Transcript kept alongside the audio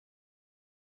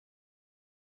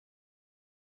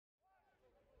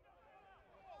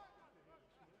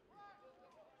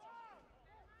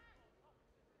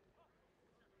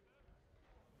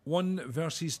1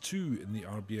 versus 2 in the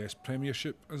RBS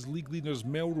Premiership as league leaders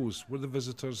Melrose were the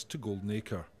visitors to Golden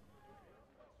Acre.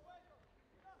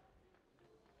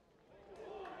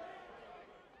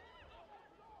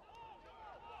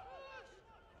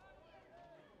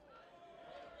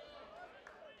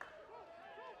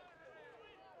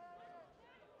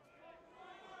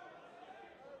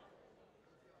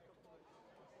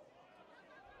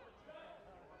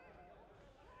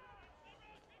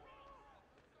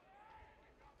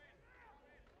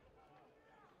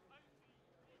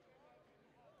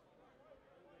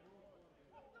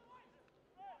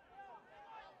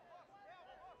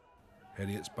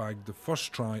 Heriot's bagged the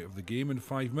first try of the game in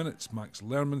 5 minutes, Max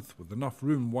Lermonth with enough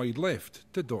room wide left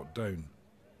to dot down.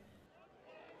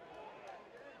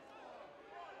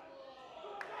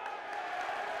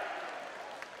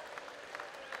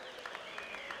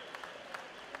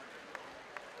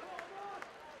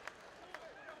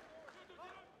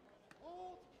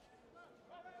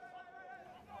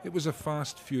 It was a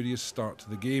fast, furious start to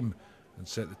the game and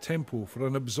set the tempo for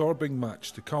an absorbing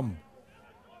match to come.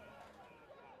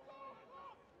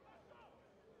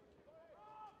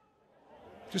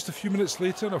 Just a few minutes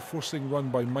later, a forcing run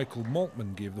by Michael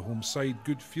Maltman gave the home side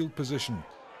good field position.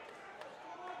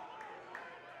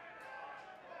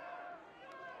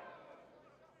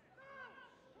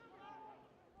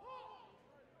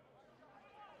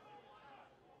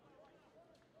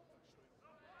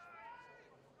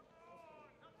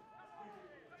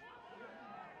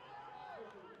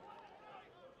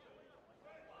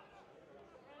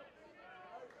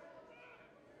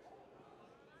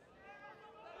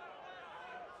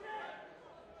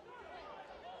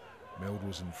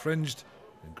 Melrose infringed,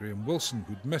 and Graham Wilson,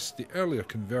 who'd missed the earlier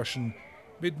conversion,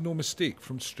 made no mistake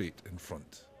from straight in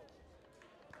front.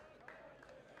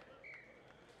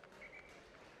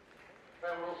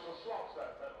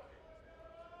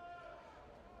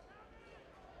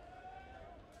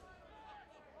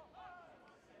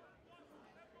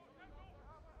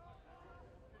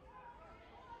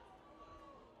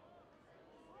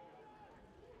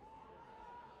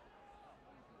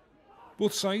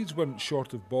 Both sides weren't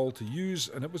short of ball to use,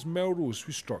 and it was Melrose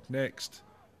who struck next.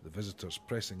 The visitors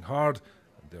pressing hard,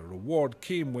 and their reward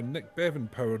came when Nick Bevan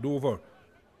powered over.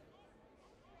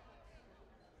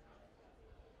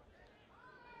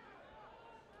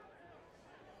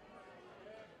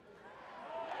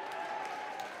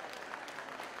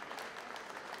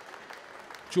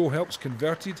 Joe Helps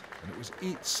converted, and it was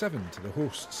 8-7 to the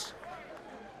hosts.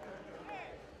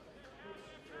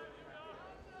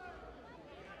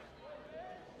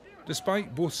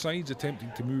 Despite both sides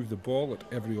attempting to move the ball at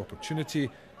every opportunity,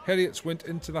 Heriots went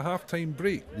into the half-time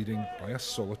break leading by a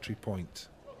solitary point.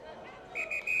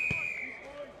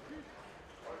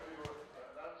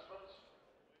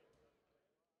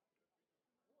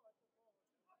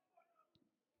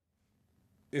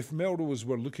 If Melrose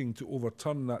were looking to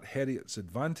overturn that Heriots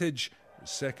advantage, the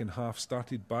second half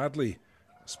started badly.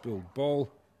 A spilled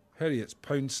ball, Heriots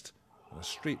pounced, and a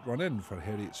straight run in for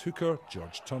Heriots hooker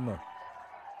George Turner.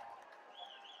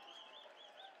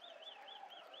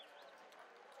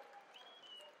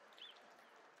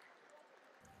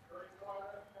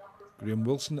 Graham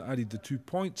Wilson added the 2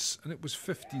 points, and it was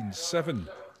 15-7.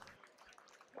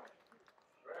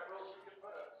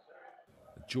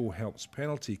 The Joe Helps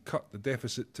penalty cut the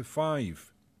deficit to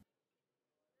 5.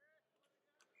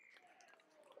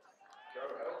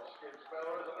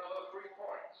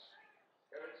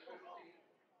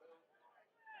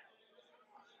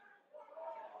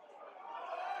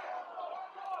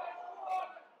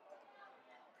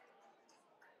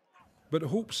 But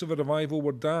hopes of a revival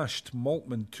were dashed.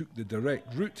 Maltman took the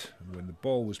direct route, and when the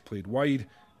ball was played wide,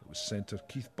 it was centre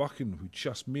Keith Buchan who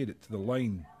just made it to the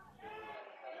line.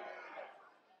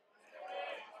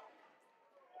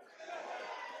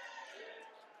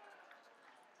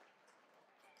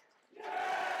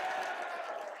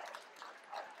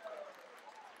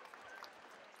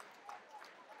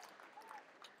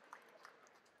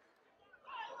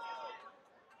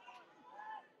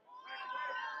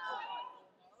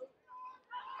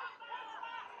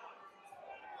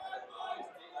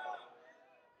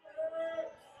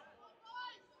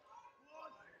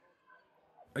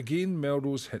 Again,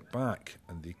 Melrose hit back,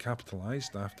 and they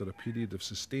capitalised after a period of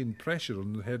sustained pressure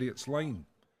on the Heriot's line.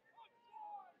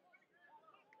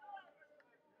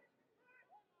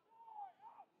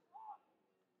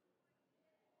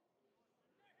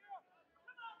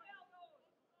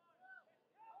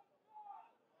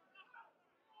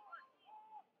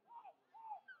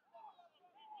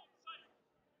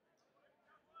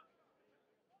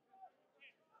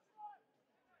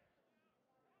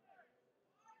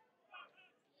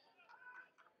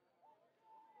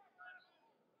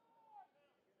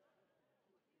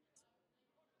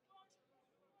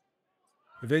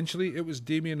 Eventually it was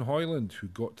Damien Hoyland who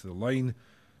got to the line.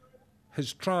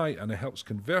 His try and a Helps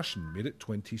conversion made it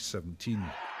 2017.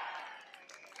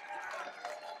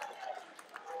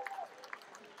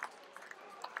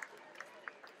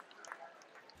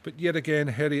 But yet again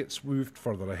Heriots moved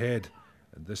further ahead,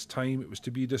 and this time it was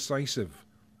to be decisive.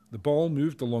 The ball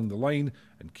moved along the line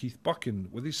and Keith Buchan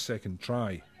with his second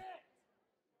try.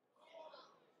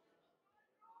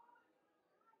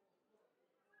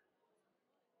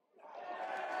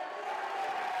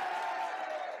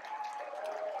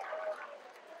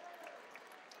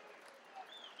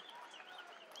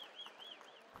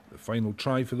 The final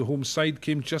try for the home side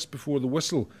came just before the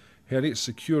whistle. Heriot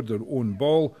secured their own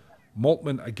ball,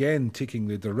 Maltman again taking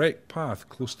the direct path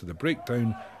close to the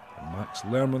breakdown, and Max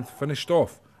Lermonth finished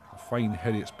off a fine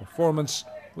Heriot's performance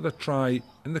with a try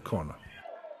in the corner.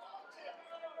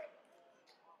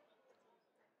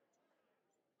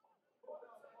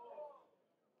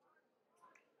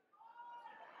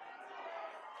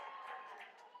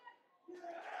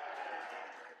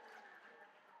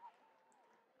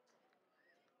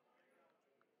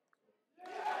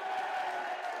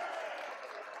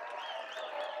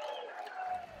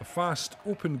 A fast,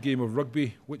 open game of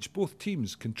rugby which both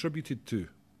teams contributed to.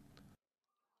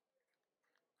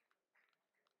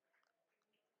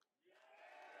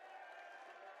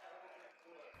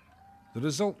 The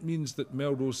result means that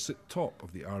Melrose sit top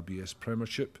of the RBS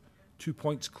Premiership, 2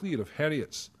 points clear of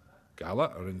Heriots. Gala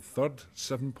are in third,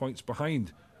 7 points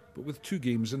behind, but with 2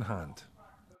 games in hand.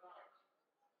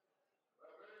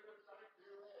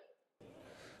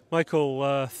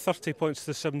 Michael, 30 points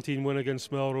to 17 win against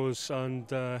Melrose, and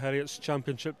Heriot's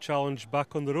championship challenge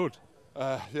back on the road.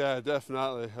 Yeah,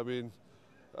 definitely. I mean,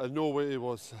 no way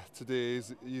was today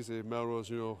easy.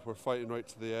 Melrose, we're fighting right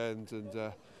to the end, and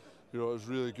it was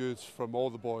really good from all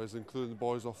the boys, including the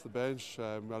boys off the bench. We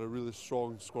had a really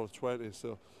strong squad of 20,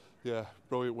 so yeah,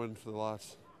 brilliant win for the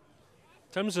lads.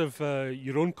 In terms of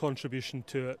your own contribution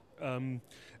to it,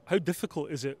 how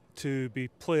difficult is it to be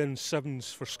playing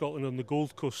sevens for Scotland on the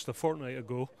Gold Coast a fortnight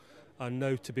ago, and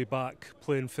now to be back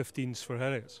playing 15s for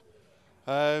Heriot's?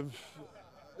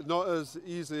 Not as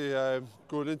easy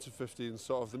going into 15.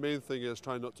 Sort of the main thing is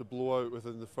trying not to blow out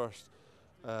within the first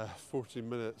 14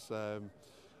 minutes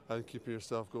and keeping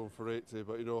yourself going for 80.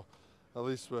 But at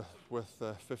least with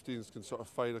 15s can sort of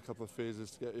find a couple of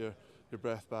phases to get your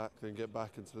breath back and get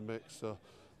back into the mix. So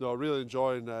no, really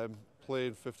enjoying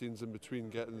playing 15s in between,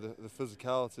 getting the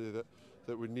physicality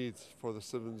that we need for the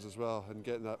sevens as well, and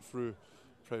getting that through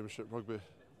Premiership rugby.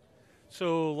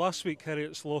 So last week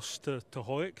Heriot's lost to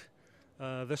Hoyk.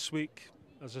 This week,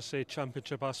 as I say,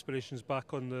 championship aspirations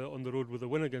back on the road with a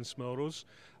win against Melrose.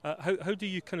 How do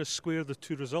you kind of square the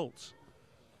two results?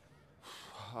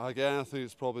 Again, I think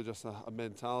it's probably just a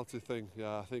mentality thing.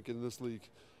 Yeah, I think in this league,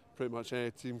 pretty much any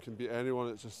team can beat anyone.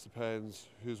 It just depends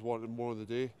who's wanting more on the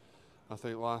day. I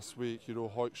think last week,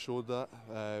 Hoyk showed that.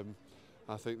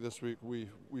 I think this week we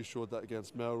showed that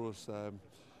against Melrose.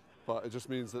 But it just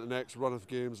means that the next run of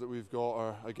games that we've got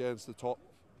are against the top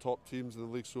teams in the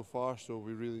league so far. So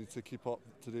we really need to keep up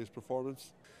today's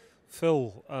performance.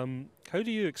 Phil, how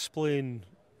do you explain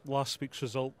last week's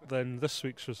result, then this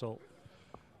week's result?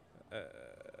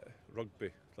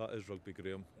 Rugby. That is rugby,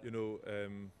 Graham.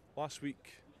 Last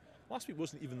week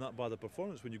wasn't even that bad a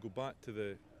performance. When you go back to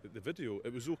the video,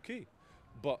 it was okay,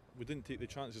 but we didn't take the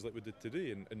chances like we did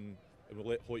today, and we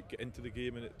let Hoyt get into the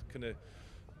game, and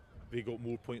they got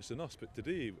more points than us. But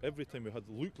today, every time we had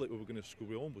looked like we were going to score,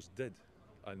 we almost did.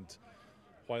 And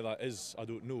why that is, I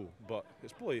don't know, but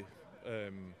it's probably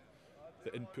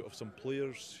the input of some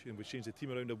players. We changed the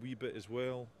team around a wee bit as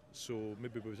well, so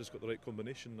maybe we've just got the right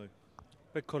combination now.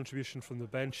 Big contribution from the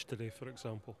bench today, for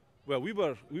example. Well, we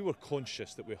were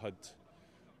conscious that we had,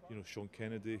 Sean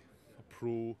Kennedy, a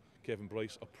pro, Kevin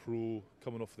Bryce, a pro,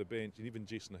 coming off the bench, and even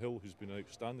Jason Hill, who's been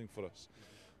outstanding for us.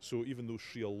 So even those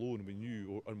three alone, we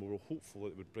knew, and we were hopeful that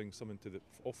it would bring someone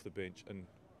off the bench, and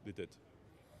they did.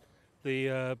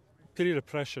 The period of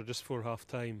pressure just before half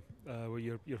time, where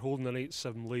you're holding an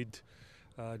 8-7 lead,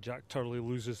 Jack Turley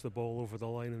loses the ball over the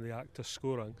line in the act of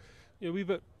scoring. You're a wee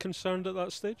bit concerned at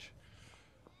that stage?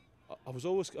 I'm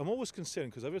always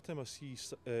concerned, because every time I see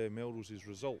Melrose's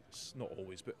results, not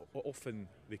always, but often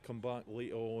they come back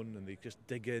late on and they just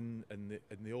dig in, and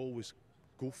they always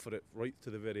go for it right to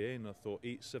the very end. I thought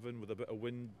 8-7 with a bit of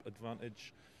wind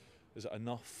advantage, is it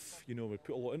enough? We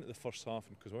put a lot into the first half,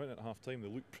 and because we went at half time, they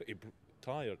looked pretty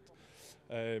tired.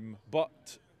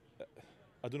 But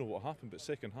I don't know what happened, but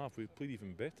second half we played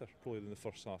even better probably than the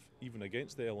first half, even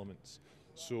against the elements.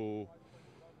 So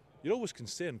you're always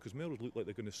concerned, because Melrose look like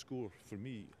they're going to score for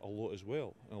me a lot as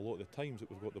well, and a lot of the times that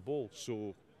we've got the ball.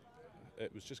 So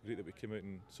it was just great that we came out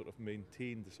and sort of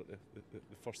maintained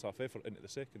the first half effort into the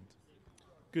second.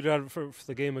 Good effort for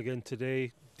the game again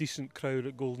today. Decent crowd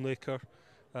at Golden Acre.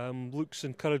 Looks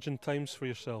encouraging times for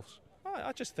yourselves.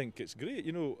 I just think it's great,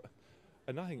 you know,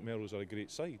 and I think Melrose are a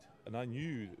great side, and I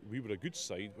knew we were a good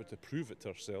side, but to prove it to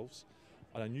ourselves,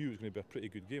 and I knew it was going to be a pretty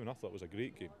good game, and I thought it was a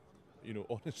great game. You know,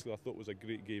 honestly, I thought it was a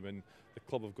great game, and the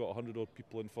club have got 100 odd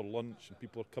people in for lunch, and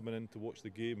people are coming in to watch the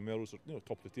game. Melrose are, you know,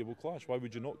 top of the table clash. Why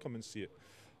would you not come and see it?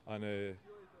 And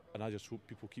I just hope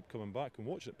people keep coming back and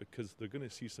watch it, because they're going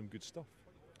to see some good stuff.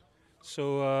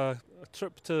 So a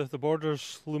trip to the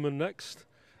Borders looming next.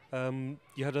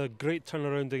 You had a great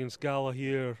turnaround against Gala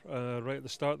here right at the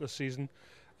start of the season.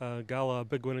 Gala, a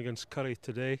big win against Curry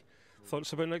today.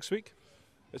 Thoughts about next week?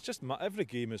 It's just every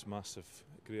game is massive.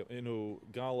 You know,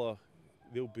 Gala,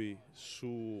 they'll be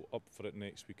so up for it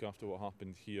next week after what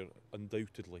happened here,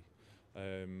 undoubtedly.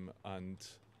 And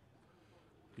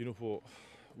you know what?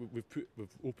 We've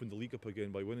opened the league up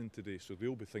again by winning today, so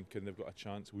they'll be thinking they've got a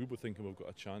chance. We'll be thinking we've got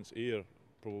a chance. Ayr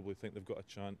probably think they've got a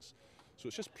chance. So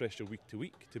it's just pressure week to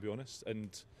week, to be honest. And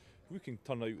if we can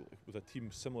turn out with a team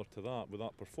similar to that, with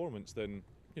that performance, then,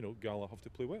 you know, Gala have to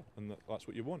play well, and that's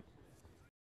what you want.